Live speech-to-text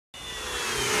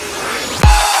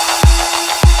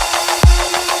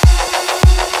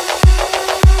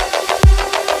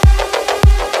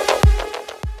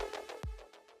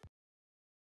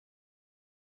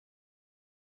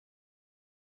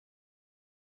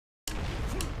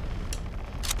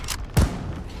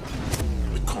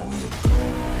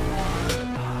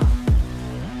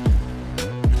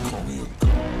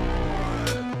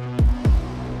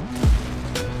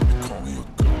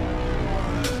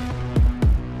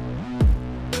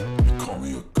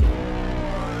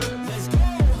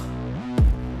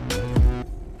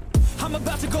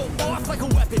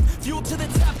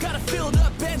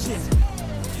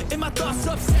vengeance. In my thoughts,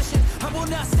 obsession, I will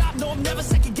not stop, no, I'm never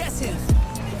second guessing.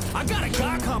 I got a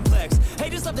God complex,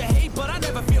 haters love to hate, but I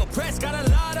never feel pressed. Got a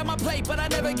lot on my plate, but I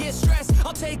never get stressed.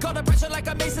 I'll take all the pressure like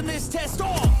I'm acing this test.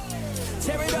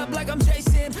 Tear it up like I'm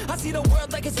Jason. I see the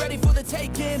world like it's ready for the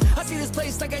taking. I see this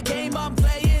place like a game I'm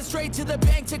playing. Straight to the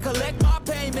bank to collect my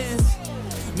payments.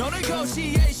 No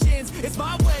negotiations, it's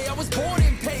my way, I was born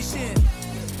impatient.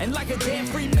 And like a damn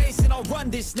Freemason, I'll run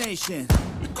this nation.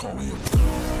 They call me a god.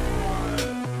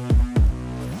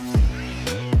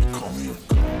 They call me a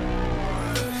god.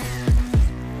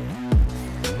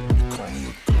 They call me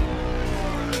a god.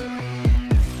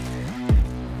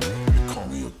 They call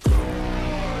me a god.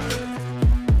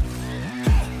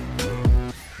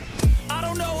 I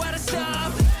don't know how to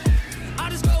stop, I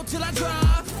just go till I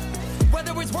drop.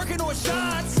 Whether it's working or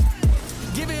shots,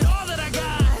 give it all that I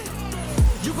got.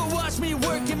 You can watch me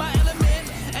work in my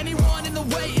element. Anyone in the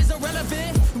way is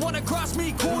irrelevant. You wanna cross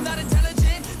me, cool, not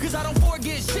intelligent, cause I don't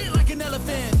forget shit like an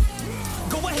elephant.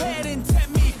 Go ahead and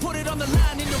tempt me, put it on the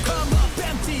line and you'll come up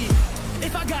empty.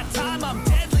 If I got time, I'm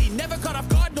deadly. Never caught off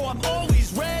guard, no, I'm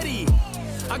always ready.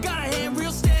 I got a hand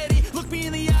real steady. Look me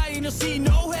in the eye and you'll see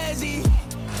no hezzy.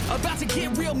 About to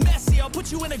get real messy, I'll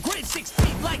put you in a grid 6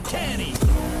 feet like Kenny.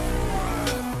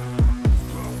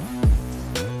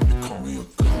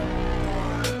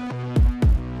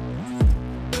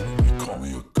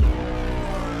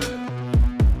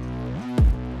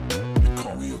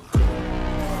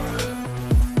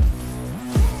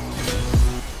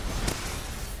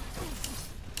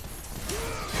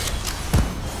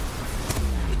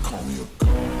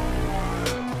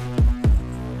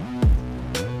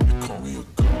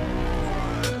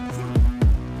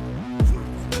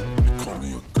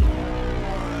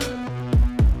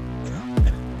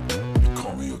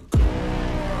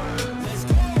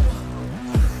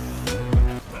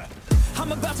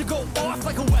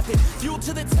 Fuel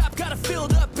to the top, got a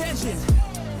filled up engine.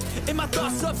 In my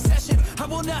thoughts, obsession, I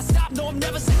will not stop, no, I'm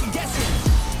never second guessing.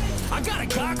 I got a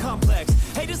God complex,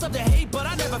 haters love to hate, but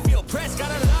I never feel pressed.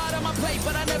 Got a lot on my plate,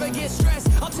 but I never get stressed.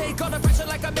 I'll take all the pressure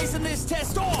like I'm acing this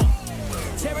test.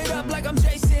 Tear it up like I'm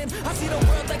Jason. I see the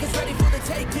world like it's ready for the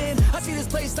taking. I see this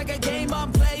place like a game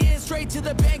I'm playing. Straight to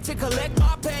the bank to collect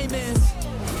my payments.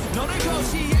 No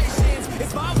negotiations,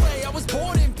 it's my way, I was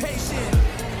born impatient.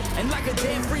 And like a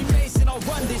damn Freemason, I'll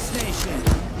run this nation.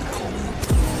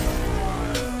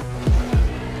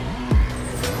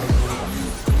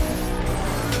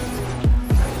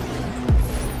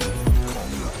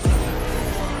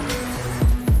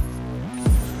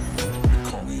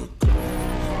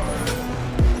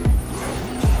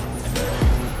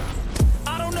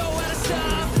 I don't know how to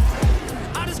stop,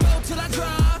 I just go till I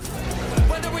drop.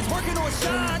 Whether it's working or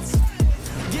shots,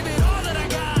 give it all that I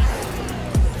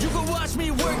got. You can watch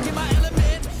me work in my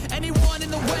element. Anyone in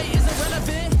the way is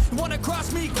irrelevant. You wanna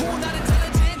cross me, cool, not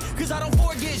intelligent, cause I don't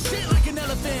forget shit like an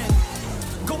elephant.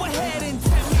 Go ahead and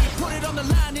tempt me, put it on the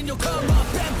line and you'll come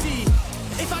up empty.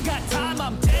 If I got time,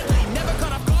 I'm deadly. Never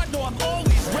caught off guard, no, I'm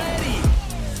always ready.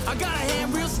 I got a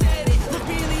hand real steady. Look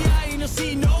me in the eye and you'll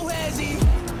see no hezzy.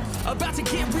 About to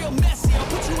get real messy, I'll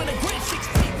put you in a grid 6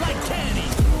 feet like Kenny.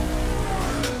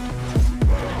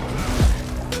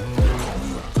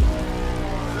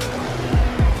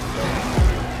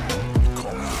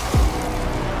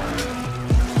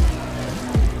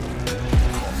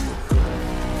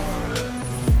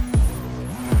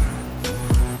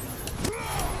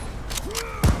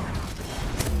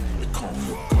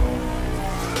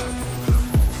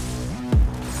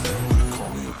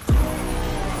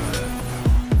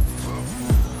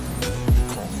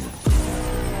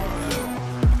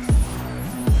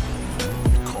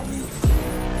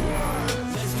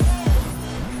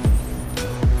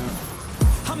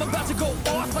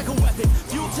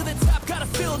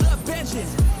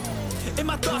 In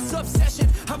my thoughts, obsession,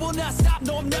 I will not stop,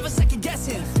 no, I'm never second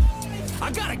guessing.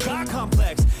 I got a God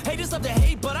complex, haters love to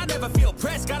hate, but I never feel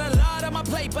pressed. Got a lot on my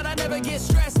plate, but I never get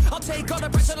stressed. I'll take all the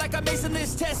pressure like I'm acing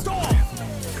this test.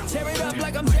 Tear it up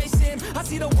like I'm Jason. I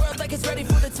see the world like it's ready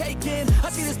for the taking. I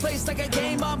see this place like a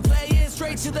game I'm playing.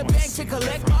 Straight to the bank to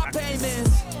collect my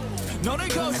payments. No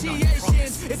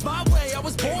negotiations, it's my way, I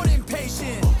was born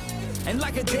impatient. And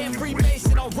like a damn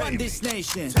Freemason, I'll run this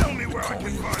nation. Tell me where I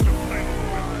can find a flame.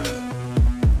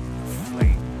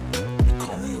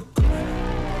 Call me a god.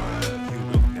 You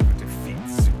will never defeat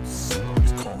Zeus.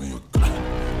 Call me a god.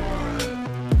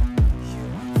 You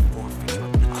will forfeit your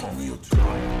life. Call me a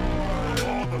god. Of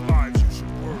all the lives you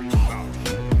should worry about.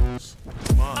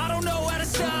 I don't know how to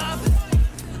stop.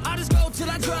 I just go till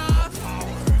I drop.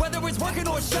 Whether it's working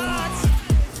or shots,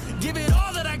 give it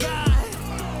all that I got.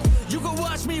 You can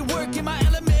watch me work in my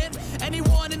element.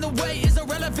 Anyone in the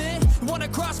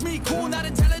across me, cool, not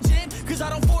intelligent, cause I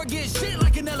don't forget shit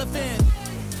like an elephant.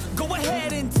 Go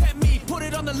ahead and tempt me, put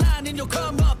it on the line and you'll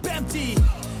come up empty.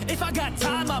 If I got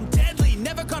time, I'm deadly,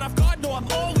 never caught off guard, no, I'm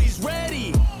always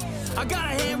ready. I got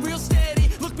a hand real steady,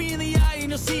 look me in the eye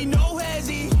and you'll see no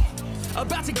hezzy.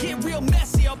 About to get real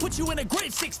messy, I'll put you in a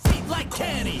grave 6 feet like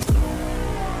Kenny.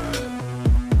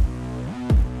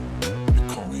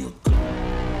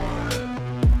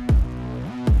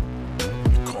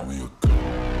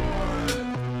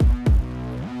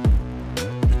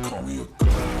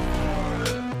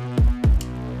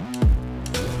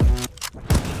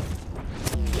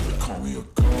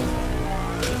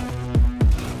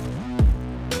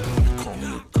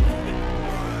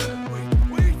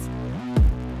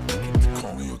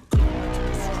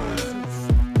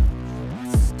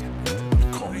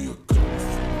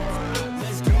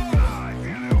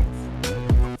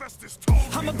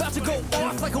 I'm about to go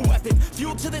off like a weapon,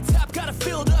 fuel to the top, got a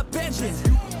filled up engine.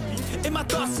 In my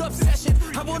thoughts, obsession,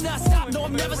 I will not stop, no,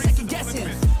 I'm never second guessing.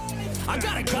 I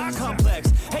got a God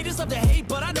complex, haters love to hate,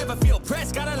 but I never feel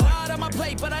pressed. Got a lot on my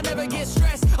plate, but I never get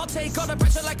stressed. I'll take all the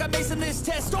pressure like I'm acing this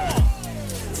test.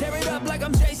 Tear it up like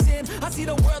I'm Jason, I see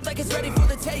the world like it's ready for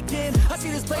the taking. I see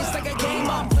this place like a game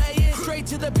I'm playing, straight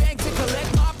to the bank to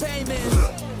collect my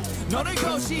payments. No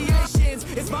negotiations,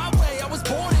 it's my way, I was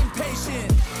born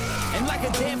impatient. And like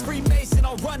a damn Freemason,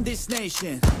 I'll run this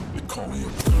nation. They call me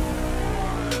a